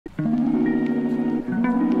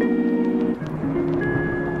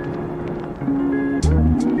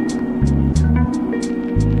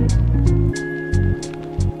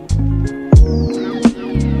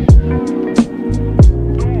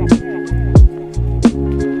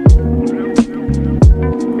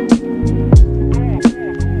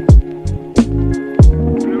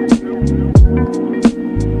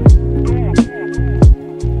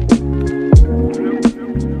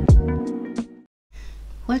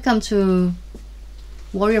Welcome to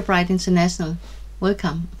Warrior Bride International.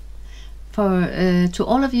 Welcome. To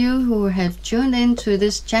all of you who have tuned in to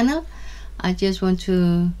this channel, I just want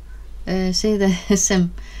to say that it's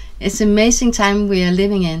an amazing time we are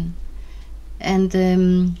living in.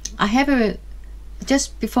 And I have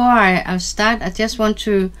just before I start, I just want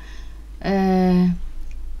to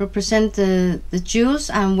represent the jewels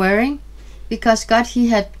I'm wearing, because God, He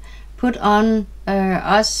had put on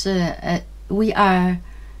us. We are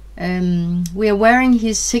wearing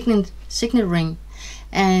His signet ring,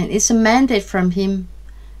 and it's a mandate from Him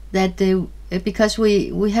that because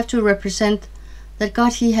we have to represent that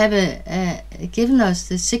God, He have given us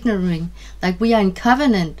the signet ring, like we are in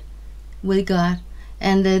covenant with God,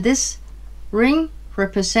 and this ring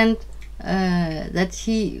represent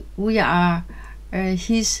that we are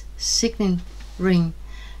His signet ring.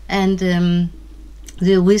 And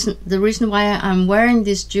the reason why I'm wearing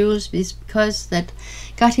these jewels is because that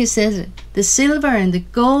God, He says, the silver and the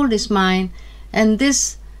gold is mine, and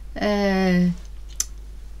this the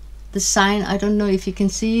sign, I don't know if you can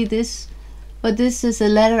see this, but this is a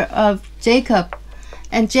letter of Jacob.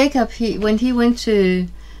 And Jacob, when he went to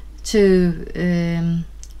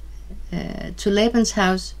Laban's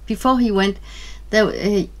house, before he went there,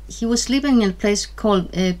 he was sleeping in a place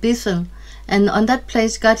called Bethel. And on that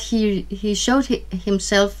place, God, He showed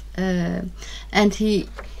Himself, and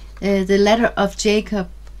the letter of Jacob,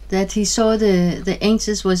 that he saw the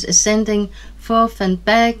angels was ascending forth and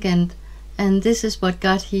back, and this is what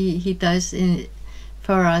God He does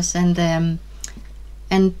for us. And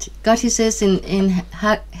God, He says in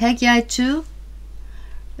Haggai 2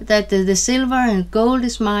 that the silver and gold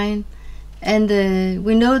is mine, and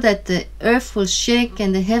we know that the earth will shake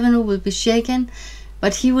and the heaven will be shaken.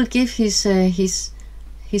 But He will give His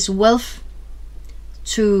wealth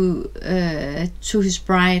to His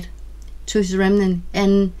bride, to His remnant.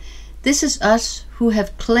 And this is us who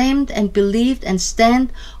have claimed and believed and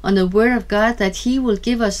stand on the word of God, that He will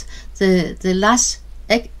give us the last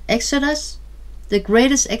Exodus, the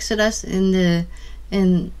greatest Exodus in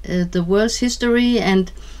the world's history.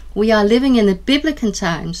 And we are living in the biblical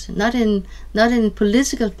times, not in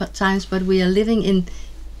political times, but we are living in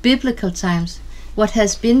biblical times. What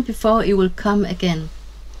has been before, it will come again.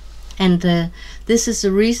 And this is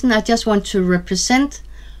the reason I just want to represent.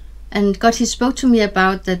 And God, He spoke to me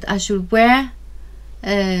about that I should wear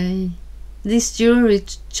this jewelry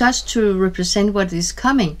just to represent what is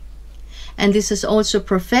coming. And this is also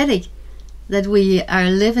prophetic that we are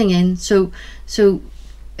living in. So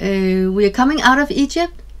we are coming out of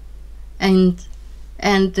Egypt, and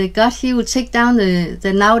God, He will take down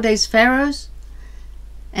the nowadays pharaohs.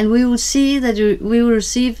 And we will see that we will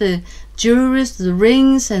receive the jewelry, the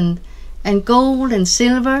rings, and gold and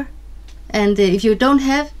silver. And if you don't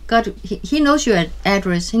have, God, He knows your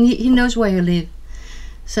address, and He knows where you live.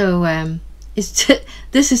 So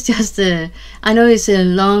this is just I know it's a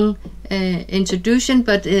long introduction,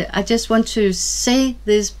 but I just want to say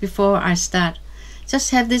this before I start.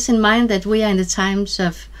 Just have this in mind, that we are in the times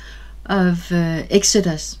of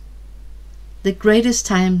Exodus, the greatest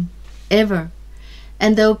time ever.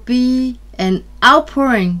 And there will be an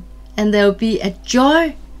outpouring, and there will be a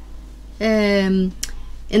joy in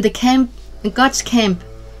the camp, in God's camp,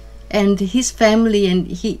 and His family, and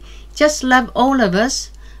He just loves all of us.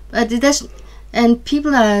 But it doesn't. And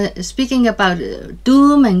people are speaking about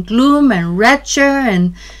doom and gloom and rapture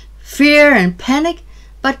and fear and panic.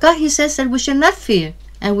 But God, He says that we should not fear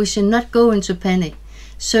and we should not go into panic.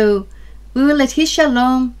 So we will let His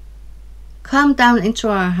shalom come down into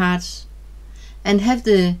our hearts, and have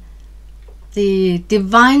the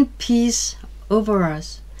divine peace over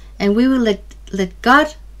us, and we will let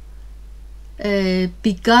God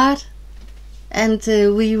be God, and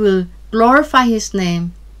we will glorify His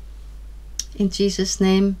name in Jesus'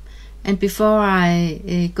 name. And before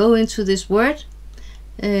I go into this word,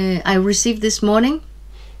 I received this morning,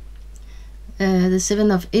 the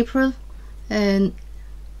 7th of April, 9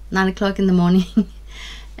 o'clock in the morning,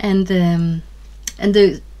 and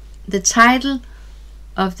the title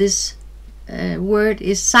of this word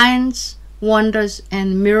is Signs, Wonders,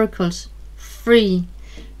 and Miracles. Free.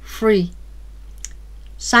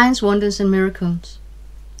 Signs, wonders, and miracles.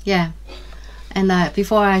 Yeah. And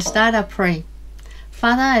before I start, I pray.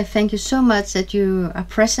 Father, I thank You so much that You are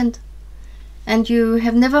present, and You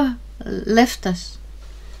have never left us.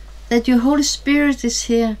 That Your Holy Spirit is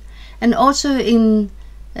here, and also in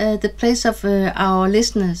the place of our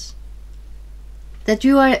listeners. That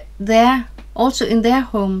You are there also in their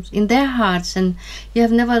homes, in their hearts, and You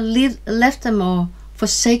have never left them or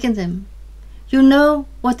forsaken them. You know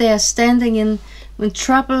what they are standing in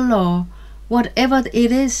trouble, whatever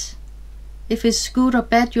it is, if it's good or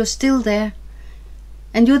bad, you're still there.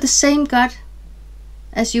 And you're the same God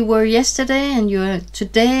as you were yesterday, and you are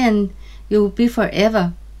today, and you will be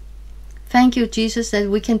forever. Thank you, Jesus, that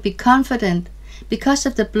we can be confident because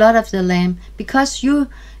of the blood of the Lamb, because you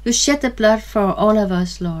shed the blood for all of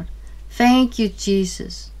us, Lord. Thank you,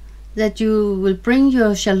 Jesus, that you will bring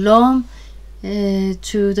your shalom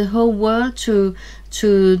to the whole world, to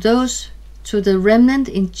those, to the remnant.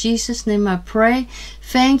 In Jesus' name I pray.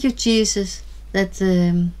 Thank you, Jesus, that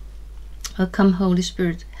come, Holy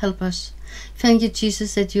Spirit, help us. Thank you,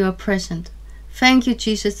 Jesus, that you are present. Thank you,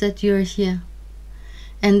 Jesus, that you are here.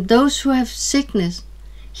 And those who have sickness,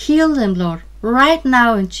 heal them, Lord, right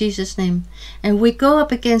now in Jesus' name. And we go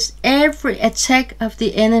up against every attack of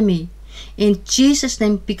the enemy in Jesus'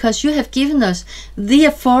 name, because you have given us the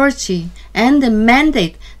authority and the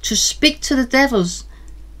mandate to speak to the devils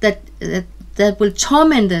that will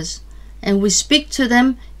torment us. And we speak to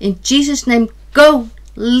them in Jesus' name. Go,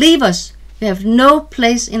 leave us. We have no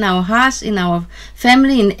place in our hearts, in our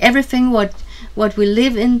family, in everything what we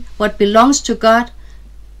live in, what belongs to God.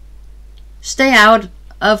 Stay out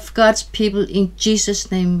of God's people. In Jesus'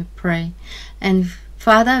 name we pray. And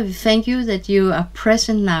Father, we thank you that you are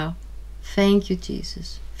present now. Thank you,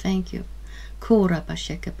 Jesus. Thank you. Kura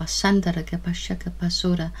pasheka pasandara ke pasheka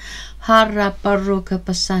pasura. Hara baroka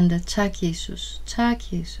pasanda. Tak Jesus. Tak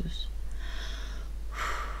Jesus.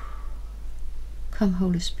 Come,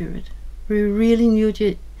 Holy Spirit. We really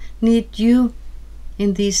need you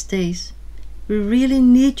in these days. We really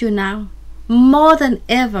need you now. More than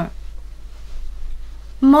ever.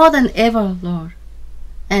 More than ever, Lord.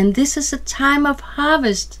 And this is a time of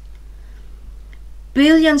harvest.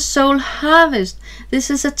 Billion soul harvest. This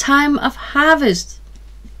is a time of harvest.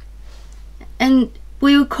 And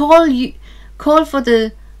we will call for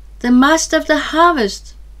the master of the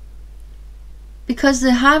harvest. Because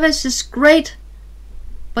the harvest is great,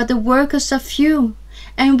 but the workers are few.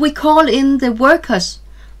 And we call in the workers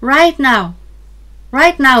right now.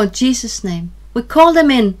 Right now, in Jesus' name. We call them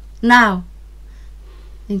in now.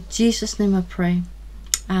 In Jesus' name I pray.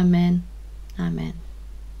 Amen. Amen.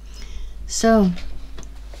 So,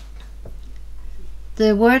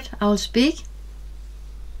 the word I will speak.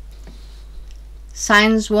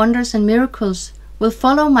 Signs, wonders, and miracles will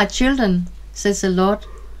follow my children, says the Lord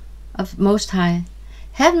of Most High.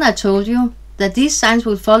 Haven't I told you that these signs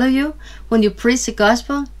will follow you when you preach the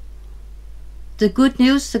gospel? The good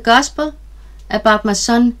news, the gospel about my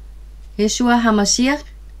son Yeshua Hamasiach.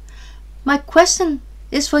 My question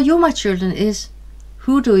is for you, my children, is,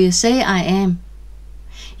 who do you say I am?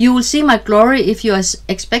 You will see my glory if you are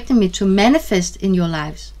expecting me to manifest in your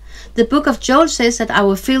lives. The book of Joel says that I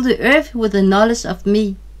will fill the earth with the knowledge of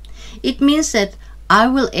me. It means that I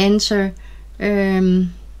will enter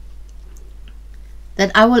into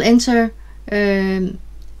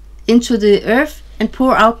the earth and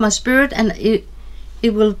pour out my spirit, and it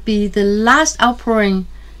will be the last outpouring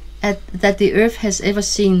that the earth has ever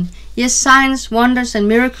seen. Yes, signs, wonders, and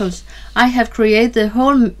miracles. I have created the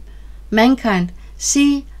whole mankind.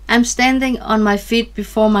 See, I'm standing on my feet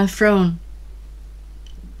before my throne.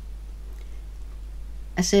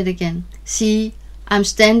 I say it again. See, I'm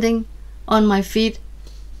standing on my feet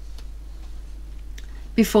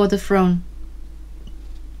before the throne.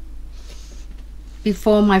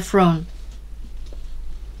 Before my throne.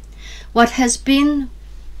 What has been,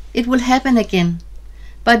 it will happen again.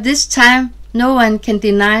 But this time, no one can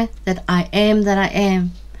deny that I am that I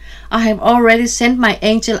am. I have already sent my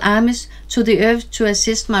angel armies to the earth to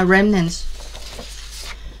assist my remnants.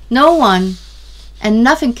 No one and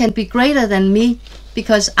nothing can be greater than me,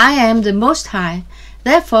 because I am the Most High.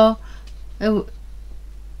 Therefore, there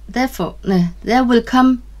will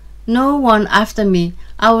come no one after me.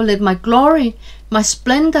 I will let my glory, my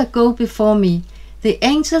splendor go before me. The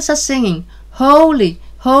angels are singing, holy,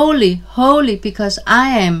 holy, holy, because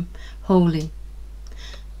I am holy.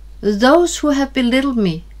 Those who have belittled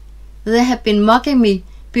me, they have been mocking me.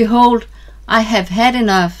 Behold, I have had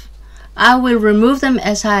enough. I will remove them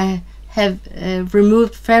as I have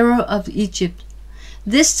removed Pharaoh of Egypt.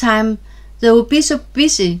 This time they will be so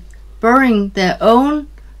busy burying their own,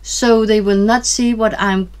 so they will not see what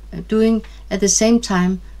I am doing at the same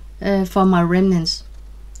time for my remnants.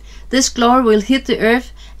 This glory will hit the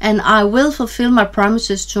earth, and I will fulfill my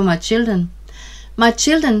promises to my children. My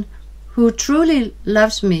children who truly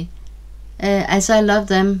loves me as I love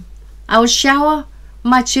them. I will shower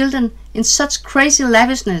my children in such crazy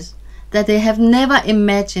lavishness that they have never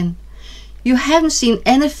imagined. You haven't seen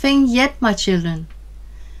anything yet, my children.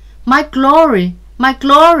 My glory, my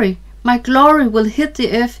glory, my glory will hit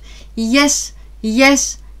the earth. Yes,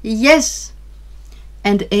 yes, yes.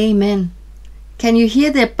 and amen. Can you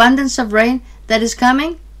hear the abundance of rain that is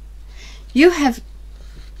coming? You who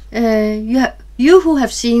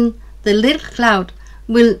have seen the little cloud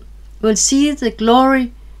will see the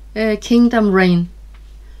glory kingdom reign.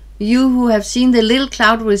 You who have seen the little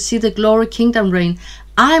cloud will see the glory kingdom reign.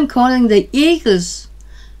 I am calling the eagles,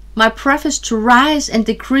 my prophets, to rise and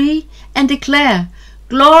decree and declare,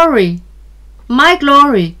 glory, my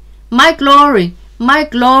glory, my glory, my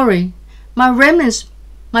glory, my remnants,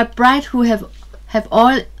 my bride who have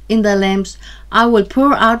oil in their lamps. I will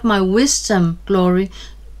pour out my wisdom glory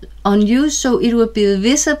on you, so it will be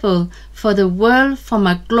visible for the world, for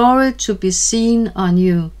my glory to be seen on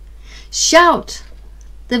you. Shout,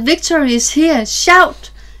 the victory is here.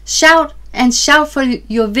 Shout, shout, and shout, for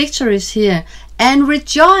your victory is here, and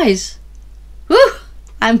rejoice. Woo!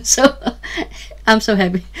 I'm so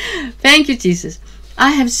happy. Thank you, Jesus.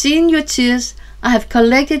 I have seen your tears. I have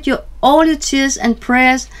collected all your tears and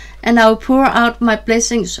prayers, and I will pour out my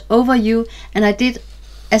blessings over you, and I did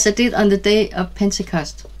as I did on the day of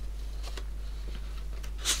Pentecost.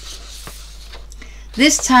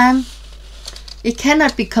 This time, it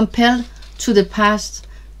cannot be compared to the past.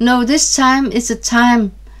 No, this time is the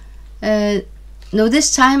time.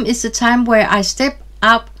 This time is the time where I step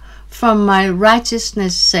up from my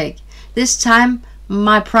righteousness' sake. This time,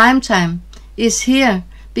 my prime time, is here,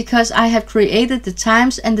 because I have created the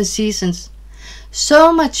times and the seasons.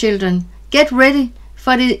 So, my children, get ready,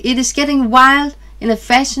 for it is getting wild in a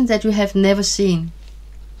fashion that you have never seen.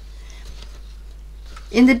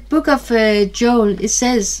 In the book of Joel, it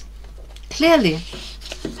says clearly,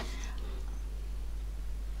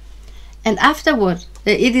 and afterward,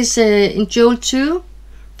 it is in Joel 2,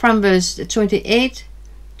 from verse 28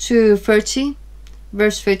 to 30,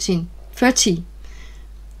 verse 30.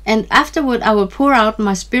 And afterward I will pour out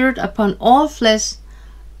my spirit upon all flesh,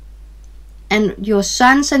 and your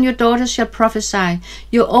sons and your daughters shall prophesy.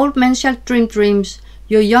 Your old men shall dream dreams.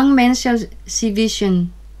 Your young men shall see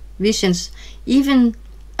visions. Even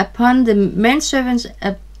upon the menservants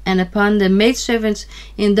and upon the maidservants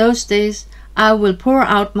in those days I will pour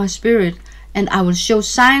out my spirit, and I will show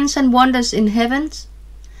signs and wonders in heavens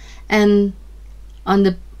and on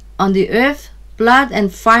the earth, blood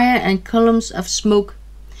and fire and columns of smoke.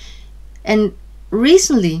 And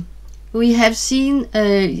recently we have seen,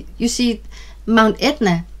 you see, Mount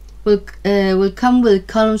Etna will come with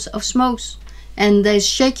columns of smokes, and there's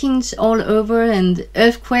shakings all over and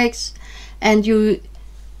earthquakes, and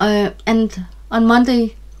and on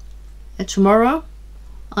Monday, tomorrow,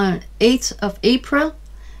 on 8th of April,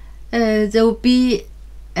 there will be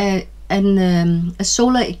a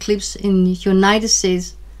solar eclipse in the United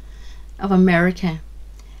States of America,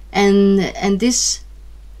 and this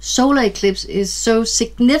solar eclipse is so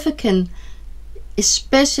significant,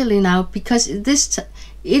 especially now, because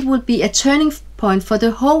it will be a turning point for the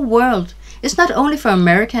whole world. It's not only for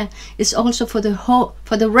America; it's also for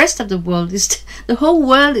the rest of the world. The whole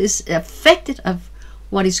world is affected of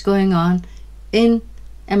what is going on in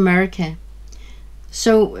America.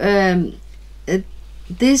 So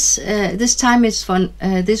this time is for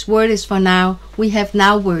this word is for now. We have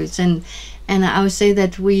now words, and I would say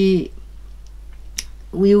that we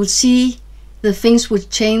will see the things will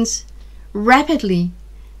change rapidly,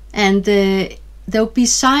 and there will be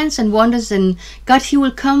signs and wonders, and God, He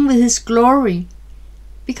will come with His glory,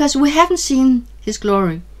 because we haven't seen His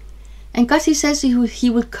glory. And God, He says He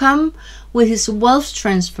will come with His wealth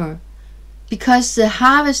transfer, because the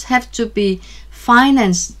harvest have to be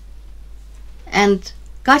financed. And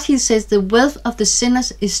God, He says the wealth of the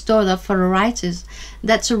sinners is stored up for the righteous.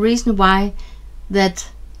 That's the reason why that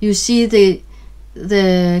you see the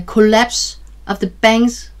collapse of the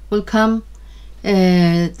banks will come.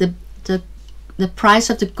 The price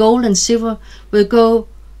of the gold and silver will go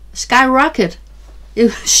skyrocket. They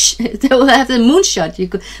will have the moonshot.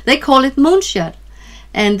 They call it moonshot.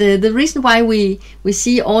 And the reason why we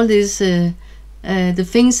see all these the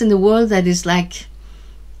things in the world that is like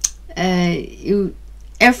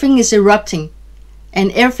everything is erupting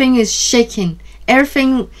and everything is shaking.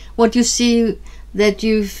 Everything what you see that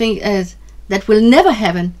you think that will never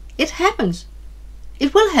happen, it happens.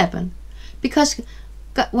 It will happen, because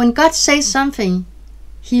when God says something,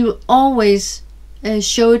 He will always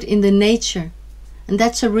show it in the nature, and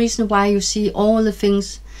that's the reason why you see all the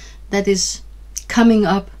things that is coming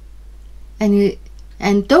up. And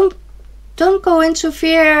don't go into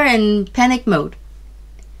fear and panic mode.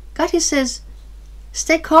 God, He says,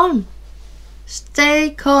 stay calm,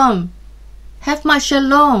 have my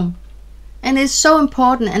shalom. And it's so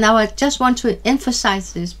important, and I just want to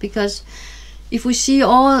emphasize this, because if we see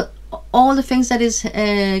all the things that is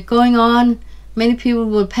going on Many people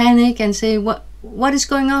will panic and say, what is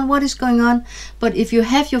going on? What is going on? But if you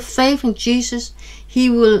have your faith in Jesus, He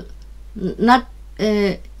will not,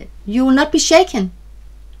 you will not be shaken,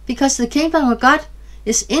 because the kingdom of God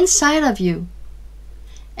is inside of you,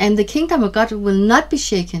 and the kingdom of God will not be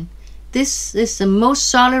shaken. This is the most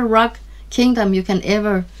solid rock kingdom you can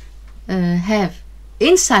ever have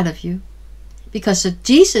inside of you, because of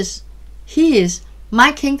Jesus. He is,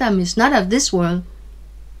 my kingdom is not of this world,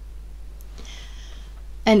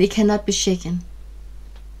 and it cannot be shaken,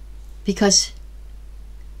 because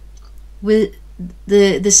with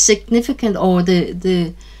the significant, or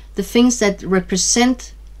the things that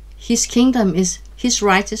represent His kingdom is His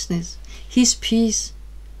righteousness, His peace,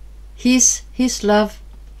 His love,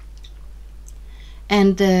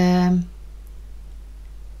 and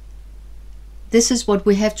this is what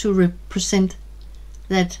we have to represent,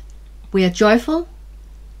 that we are joyful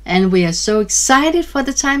and we are so excited for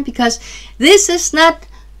the time, because this is not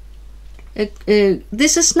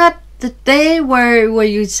the day where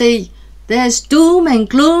you say there's doom and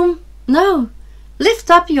gloom. No, lift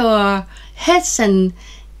up your heads and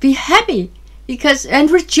be happy, and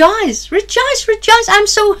rejoice. I'm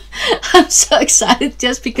so excited,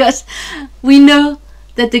 just because we know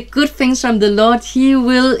that the good things from the Lord, He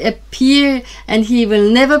will appear, and He will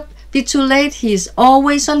never be too late. He is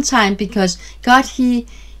always on time, because God, He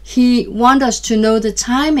wants us to know the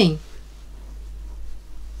timing.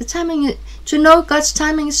 The timing, to know God's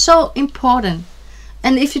timing is so important.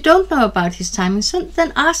 And if you don't know about His timing,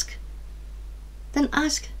 then ask.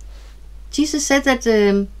 Jesus said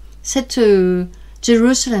to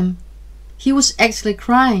Jerusalem, He was actually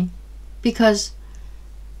crying because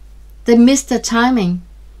they missed the timing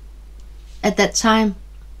at that time.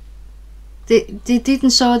 They didn't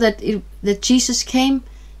saw that Jesus came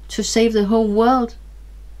to save the whole world.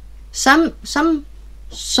 Some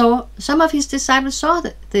of His disciples saw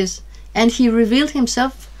this, and He revealed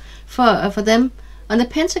Himself for them on the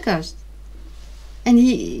Pentecost. And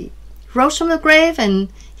He rose from the grave, and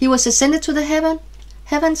He was ascended to the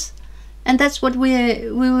heavens. And that's what we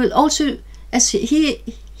will also, as He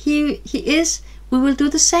is, we will do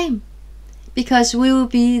the same, because we will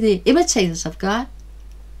be the imitators of God,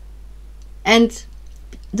 and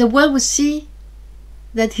the world will see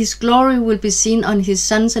that His glory will be seen on His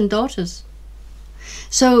sons and daughters.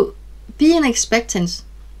 So be in expectance.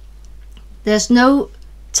 There's no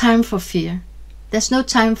time for fear. There's no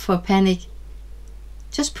time for panic.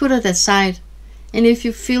 Just put it aside. And if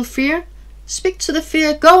you feel fear, speak to the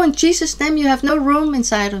fear. Go in Jesus' name. You have no room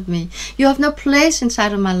inside of me. You have no place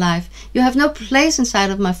inside of my life. You have no place inside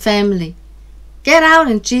of my family. Get out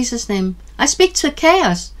in Jesus' name. I speak to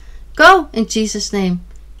chaos. Go in Jesus' name,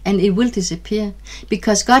 and it will disappear,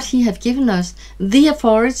 because God, He have given us the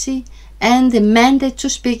authority and the mandate to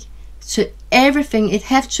speak to everything. It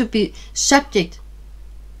have to be subject,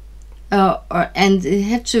 and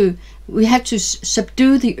we have to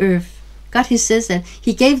subdue the earth. God, He says that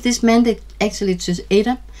He gave this mandate actually to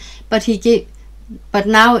Adam, but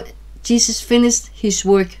now Jesus finished His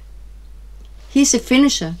work. He's a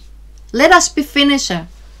finisher. Let us be finisher.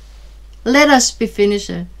 Let us be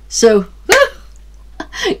finisher. So,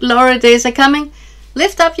 glory days are coming.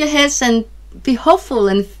 Lift up your heads and be hopeful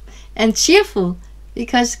and cheerful,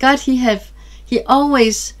 because God, He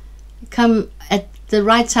always come at the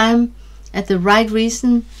right time, at the right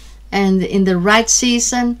reason, and in the right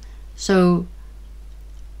season. So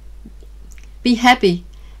be happy,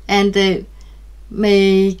 and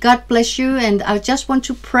may God bless you. And I just want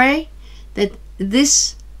to pray that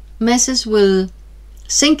this message will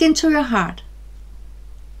sink into your heart,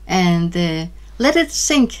 and let it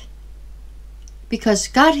sink, because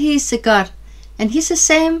God, He is the God, and He's the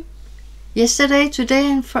same yesterday,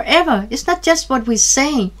 today, and forever. It's not just what we're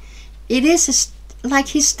saying. It is like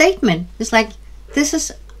His statement. It's like, this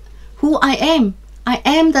is who I am. I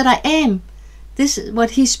am that I am. This is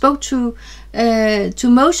what He spoke to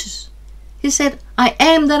Moses. He said, I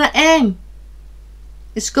am that I am.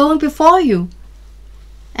 It's going before you.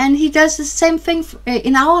 And He does the same thing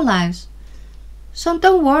in our lives. So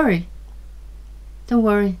don't worry. Don't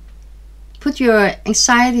worry. Put your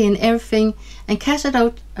anxiety and everything and cast it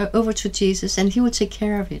out over to Jesus, and He will take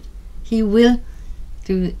care of it. He will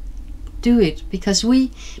do it, because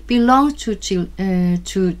we belong to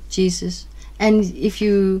Jesus. And if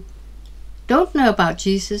you don't know about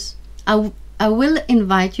Jesus, I will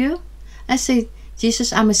invite you. I say,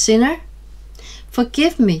 Jesus, I'm a sinner.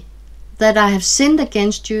 Forgive me that I have sinned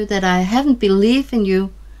against you, that I haven't believed in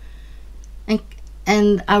you,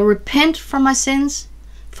 and I repent from my sins.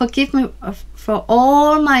 Forgive me for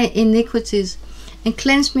all my iniquities, and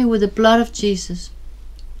cleanse me with the blood of Jesus.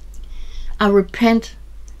 I repent.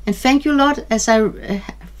 And thank you, Lord, as I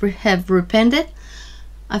have repented.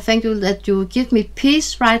 I thank you that you give me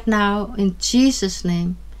peace right now in Jesus'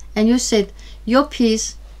 name. And you said your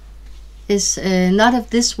peace is not of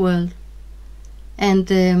this world.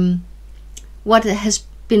 And what has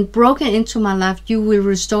been broken into my life, you will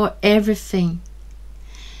restore everything.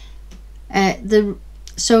 And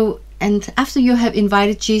after you have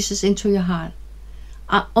invited Jesus into your heart,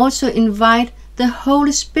 I also invite the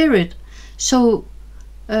Holy Spirit. So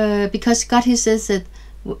because God, he says that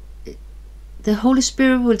the Holy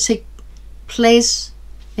Spirit will take place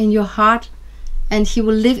in your heart and he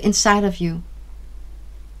will live inside of you.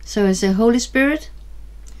 So I say, Holy Spirit,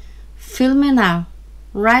 fill me now,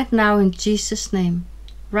 right now in Jesus' name,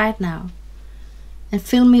 right now. And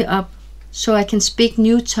fill me up so I can speak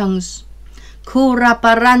new tongues. Thank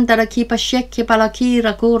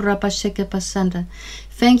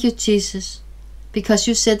you, Jesus, because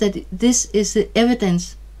you said that this is the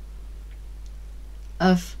evidence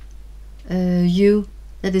of you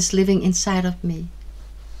that is living inside of me.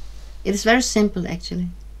 It is very simple, actually.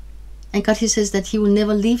 And God, he says that he will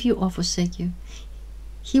never leave you or forsake you.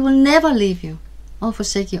 He will never leave you or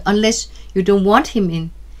forsake you unless you don't want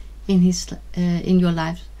him in your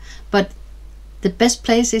life. But the best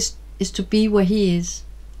place is to be where he is,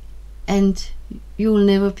 and you will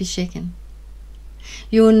never be shaken.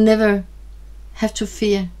 You will never have to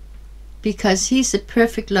fear, because he's the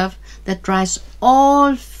perfect love that drives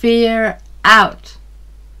all fear out.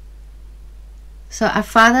 So our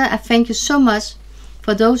Father, I thank you so much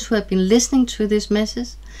for those who have been listening to this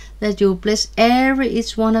message, that you will bless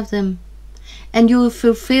each one of them, and you will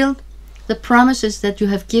fulfill the promises that you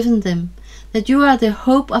have given them, that you are the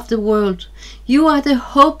hope of the world. You are the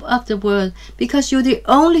hope of the world, because you're the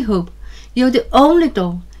only hope. You're the only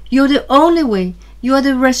door. You're the only way. You are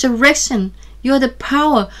the resurrection. You are the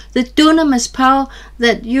power, the dunamis power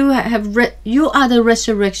that you have. You are the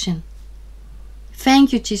resurrection.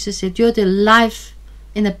 Thank you, Jesus, that you're the life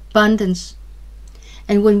in abundance.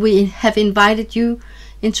 And when we have invited you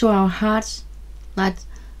into our hearts, like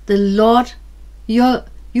the Lord, you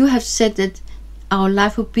have said that our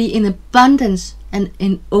life will be in abundance and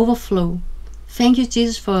in overflow. Thank you,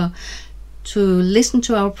 Jesus, to listen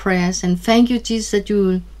to our prayers. And thank you, Jesus, that you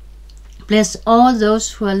will bless all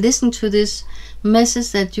those who are listening to this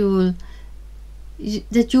message, that you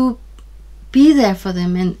be there for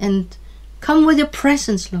them, and come with your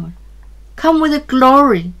presence, Lord. Come with the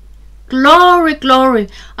glory. Glory, glory.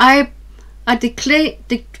 I decree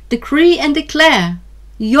and declare,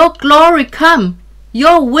 your glory come.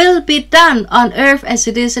 Your will be done on earth as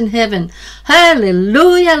it is in heaven.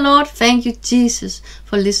 Hallelujah, Lord. Thank you, Jesus,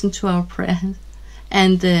 for listening to our prayers.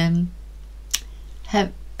 And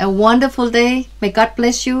have a wonderful day. May God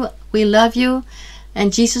bless you. We love you.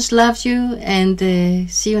 And Jesus loves you. And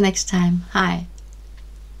see you next time. Hi.